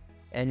it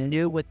and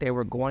knew what they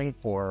were going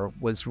for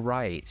was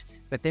right,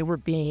 but they were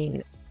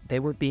being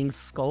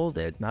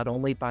scolded not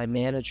only by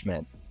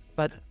management,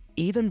 but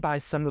even by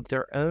some of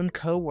their own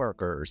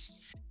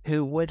coworkers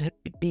who would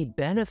be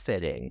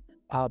benefiting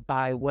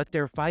by what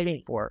they're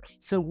fighting for.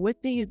 So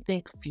what do you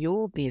think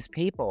fueled these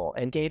people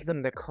and gave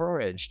them the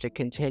courage to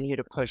continue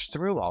to push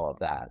through all of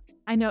that?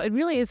 I know it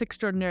really is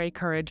extraordinary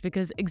courage,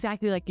 because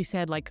exactly like you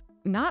said, like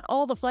not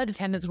all the flight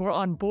attendants were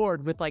on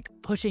board with like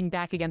pushing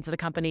back against the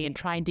company and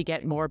trying to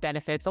get more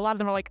benefits. A lot of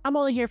them are like, I'm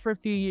only here for a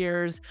few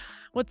years.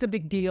 What's the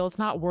big deal? It's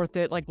not worth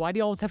it. Like, why do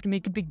you always have to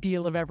make a big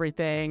deal of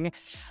everything?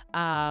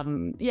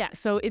 Yeah,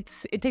 so it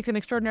takes an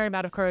extraordinary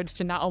amount of courage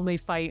to not only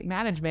fight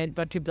management,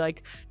 but to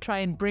like try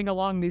and bring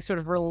along these sort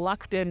of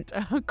reluctant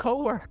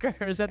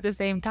coworkers at the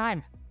same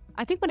time.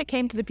 I think when it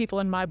came to the people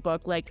in my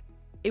book, like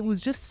it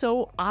was just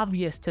so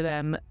obvious to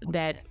them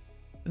that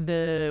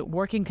the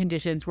working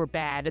conditions were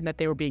bad and that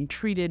they were being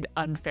treated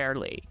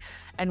unfairly.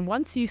 And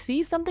once you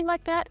see something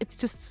like that, it's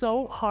just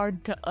so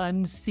hard to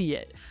unsee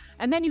it.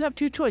 And then you have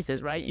two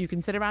choices, right? You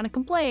can sit around and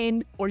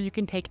complain, or you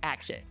can take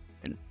action.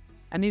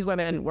 And these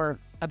women were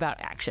about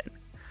action.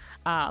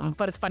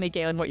 But it's funny,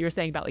 Galen, what you were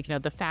saying about like, you know,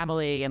 the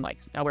family and like,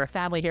 oh, we're a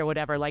family here,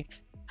 whatever. Like,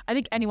 I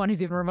think anyone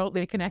who's even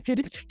remotely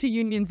connected to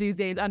unions these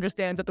days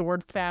understands that the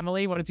word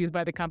family, when it's used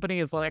by the company,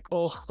 is like,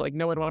 oh, like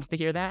no one wants to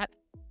hear that.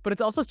 But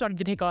it's also starting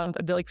to take on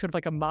like sort of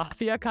like a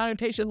mafia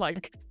connotation,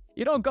 like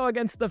you don't go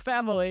against the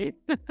family.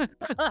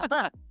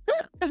 That's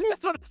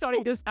what it's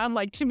starting to sound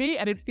like to me,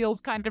 and it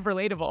feels kind of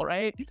relatable,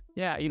 right?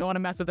 Yeah, you don't want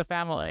to mess with the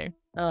family.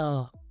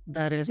 Oh,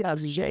 that is. Yeah,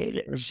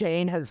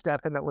 Shane has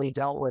definitely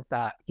dealt with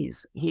that.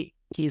 He's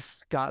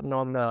gotten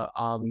on the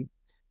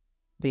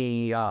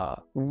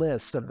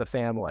list of the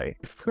family.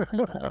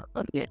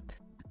 Yeah.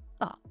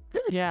 Oh.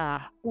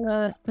 Yeah.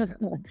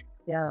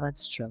 Yeah,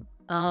 that's true.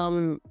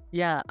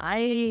 Yeah,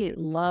 I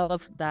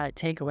love that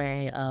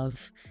takeaway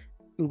of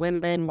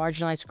women,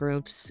 marginalized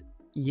groups.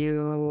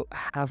 You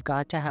have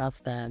got to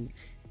have them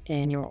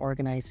in your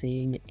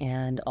organizing,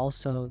 and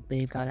also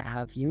they've got to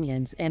have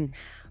unions. And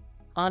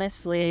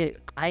honestly,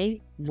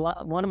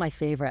 one of my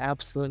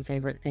absolute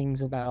favorite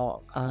things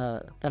about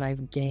that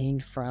I've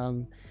gained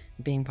from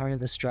being part of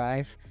this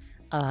drive,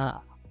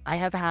 I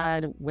have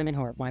had women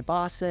who are my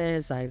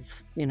bosses,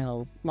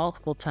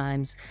 multiple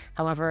times.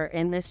 However,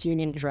 in this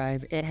union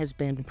drive, it has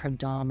been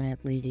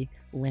predominantly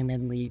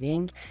women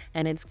leading.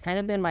 And it's kind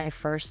of been my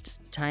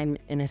first time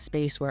in a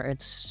space where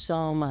it's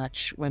so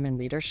much women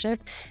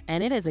leadership.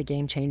 And it is a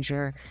game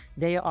changer.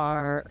 They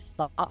are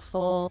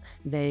thoughtful.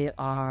 They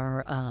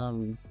are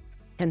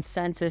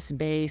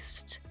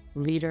consensus-based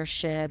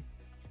leadership,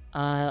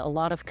 a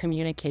lot of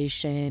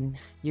communication.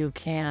 You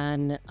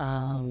can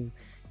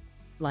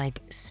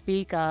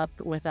speak up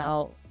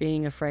without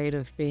being afraid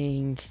of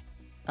being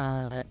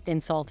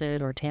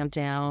insulted or tamped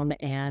down,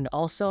 and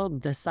also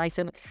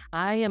decisive.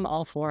 I am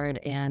all for it,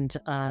 and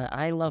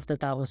I love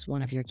that was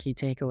one of your key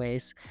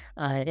takeaways.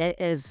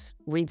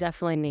 We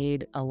definitely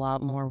need a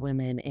lot more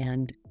women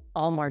and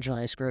all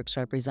marginalized groups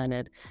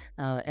represented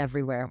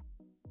everywhere.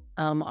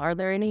 Are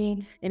there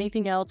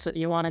anything else that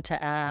you wanted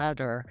to add,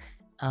 or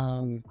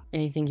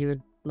anything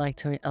you'd like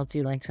to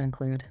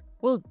include?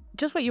 Well,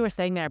 just what you were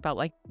saying there about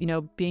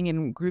being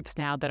in groups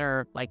now that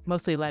are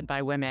mostly led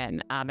by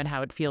women, and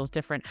how it feels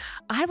different.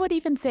 I would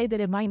even say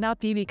that it might not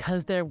be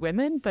because they're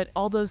women, but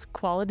all those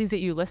qualities that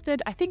you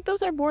listed, I think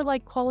those are more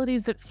like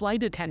qualities that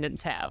flight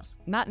attendants have,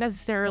 not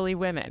necessarily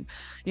women.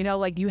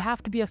 You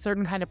have to be a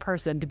certain kind of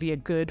person to be a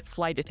good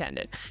flight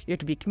attendant. You have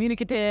to be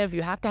communicative,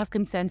 you have to have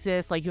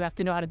consensus, you have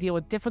to know how to deal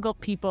with difficult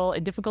people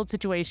in difficult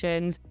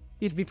situations.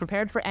 You have to be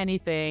prepared for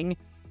anything.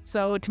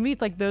 So to me,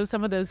 it's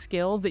some of those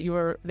skills that you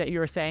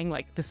were saying,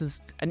 this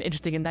is an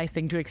interesting and nice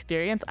thing to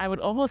experience. I would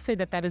almost say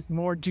that is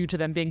more due to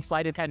them being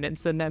flight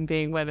attendants than them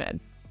being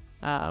women.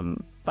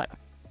 But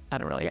I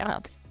don't really know.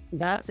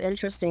 That's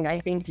interesting. I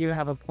think you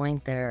have a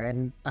point there.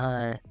 And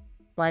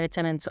flight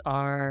attendants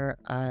are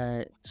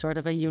sort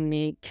of a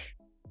unique,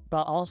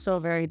 but also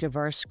very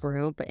diverse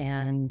group.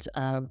 And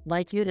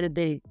like you did,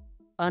 they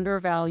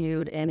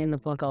undervalued, and in the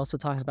book also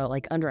talks about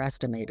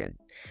underestimated,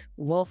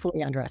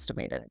 woefully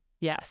underestimated.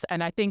 Yes,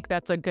 and I think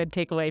that's a good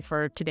takeaway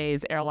for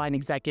today's airline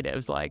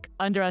executives,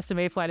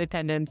 underestimate flight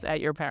attendants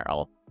at your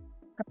peril.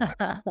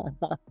 That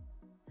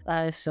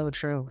is so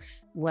true.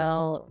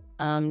 Well,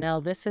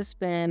 Nell, this has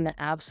been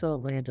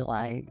absolutely a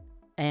delight.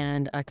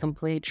 and a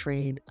complete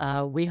treat.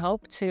 We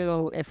hope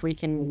to, if we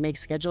can make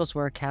schedules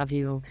work, have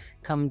you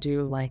come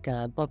do like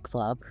a book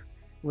club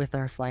with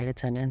our flight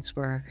attendants.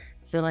 We're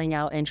filling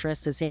out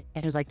interest. It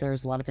seems like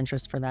there's a lot of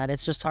interest for that.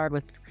 It's just hard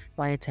with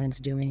flight attendants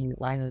doing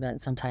live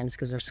events sometimes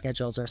because their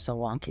schedules are so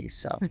wonky.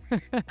 So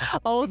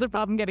always a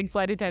problem getting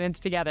flight attendants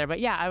together.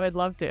 But yeah, I would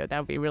love to. That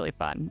would be really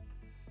fun.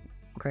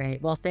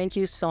 great. Well, thank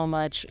you so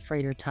much for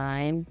your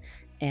time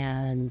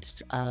and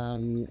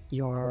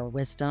your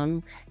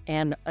wisdom.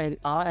 And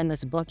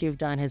this book you've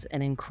done is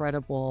an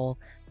incredible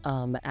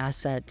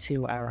asset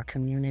to our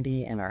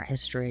community and our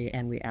history,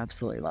 and we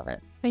absolutely love it.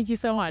 Thank you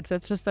so much.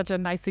 That's just such a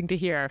nice thing to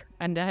hear.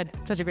 And I had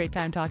such a great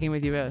time talking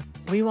with you both.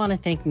 We want to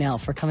thank Nell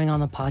for coming on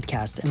the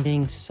podcast and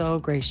being so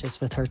gracious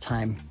with her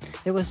time.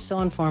 It was so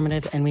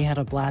informative, and we had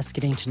a blast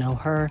getting to know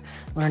her,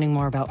 learning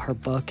more about her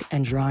book,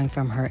 and drawing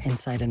from her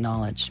insight and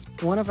knowledge.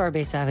 One of our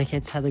base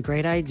advocates had the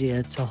great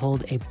idea to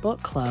hold a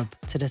book club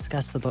to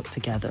discuss the book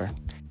together.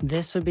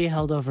 This would be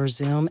held over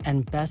Zoom,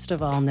 and best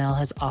of all, Nell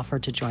has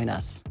offered to join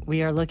us.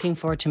 We are looking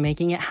forward to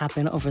making it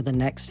happen over the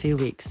next few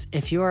weeks.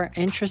 If you are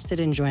interested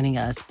in joining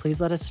us, please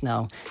let us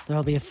know. There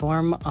will be a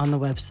form on the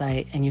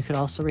website, and you could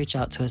also reach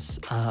out to us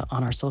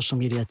on our social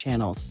media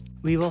channels.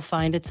 We will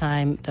find a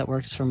time that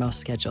works for most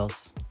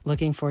schedules.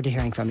 Looking forward to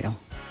hearing from you.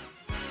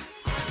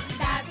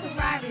 That's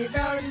why we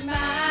voted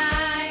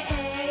my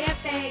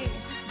AFA.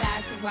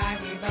 That's why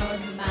we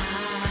voted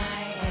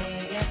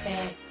my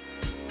AFA.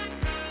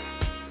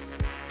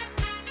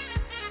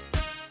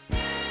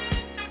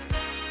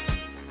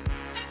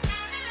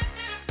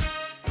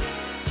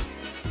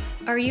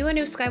 Are you a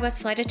new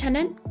SkyWest flight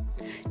attendant?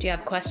 Do you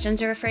have questions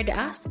you're afraid to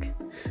ask?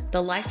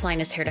 The Lifeline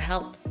is here to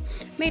help.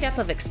 Made up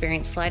of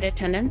experienced flight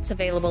attendants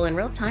available in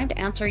real time to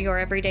answer your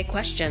everyday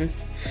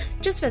questions.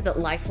 Just visit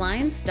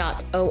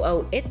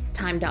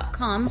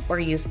lifelines.ooitstime.com or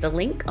use the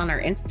link on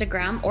our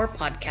Instagram or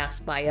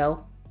podcast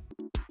bio.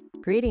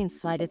 Greetings,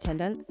 flight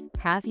attendants.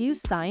 Have you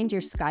signed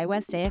your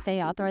SkyWest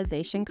AFA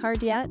authorization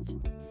card yet?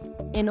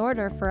 In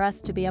order for us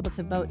to be able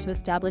to vote to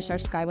establish our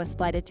SkyWest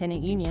Flight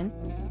Attendant Union,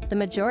 the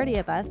majority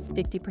of us,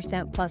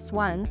 50% plus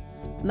one,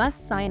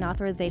 must sign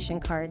authorization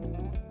cards.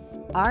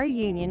 Our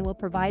union will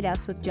provide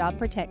us with job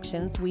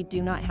protections we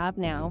do not have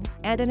now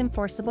and an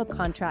enforceable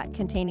contract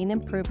containing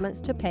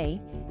improvements to pay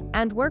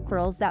and work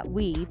rules that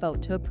we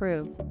vote to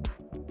approve.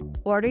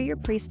 Order your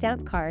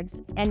pre-stamped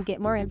cards and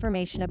get more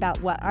information about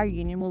what our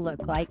union will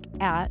look like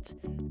at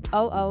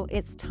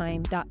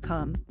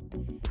ooitstime.com.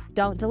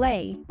 Don't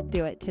delay,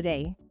 do it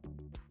today.